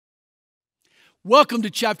Welcome to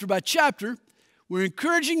Chapter by Chapter. We're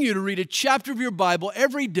encouraging you to read a chapter of your Bible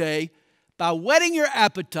every day by whetting your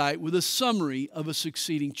appetite with a summary of a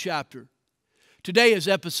succeeding chapter. Today is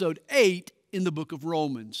episode 8 in the book of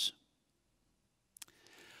Romans.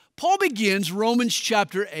 Paul begins Romans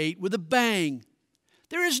chapter 8 with a bang.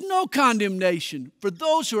 There is no condemnation for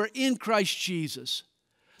those who are in Christ Jesus.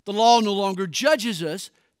 The law no longer judges us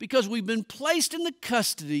because we've been placed in the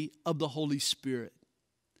custody of the Holy Spirit.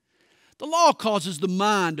 The law causes the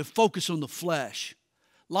mind to focus on the flesh.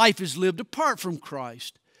 Life is lived apart from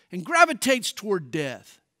Christ and gravitates toward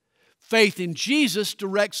death. Faith in Jesus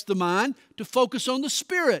directs the mind to focus on the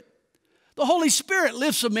Spirit. The Holy Spirit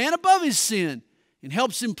lifts a man above his sin and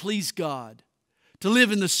helps him please God. To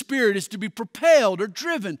live in the Spirit is to be propelled or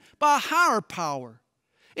driven by a higher power.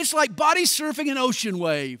 It's like body surfing an ocean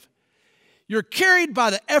wave. You're carried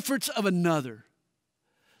by the efforts of another.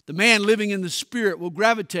 The man living in the Spirit will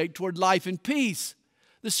gravitate toward life and peace.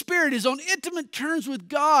 The Spirit is on intimate terms with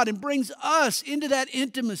God and brings us into that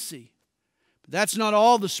intimacy. But that's not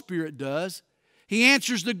all the Spirit does. He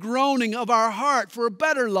answers the groaning of our heart for a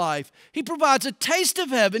better life. He provides a taste of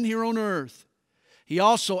heaven here on earth. He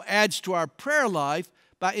also adds to our prayer life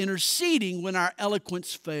by interceding when our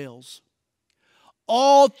eloquence fails.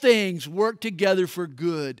 All things work together for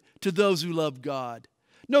good to those who love God.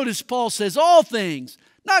 Notice Paul says all things,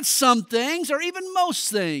 not some things or even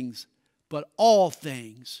most things, but all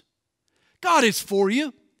things. God is for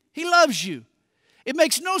you. He loves you. It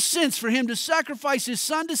makes no sense for Him to sacrifice His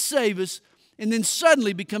Son to save us and then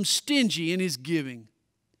suddenly become stingy in His giving.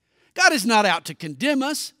 God is not out to condemn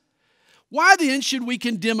us. Why then should we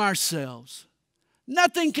condemn ourselves?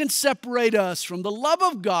 Nothing can separate us from the love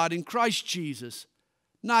of God in Christ Jesus,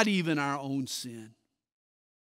 not even our own sin.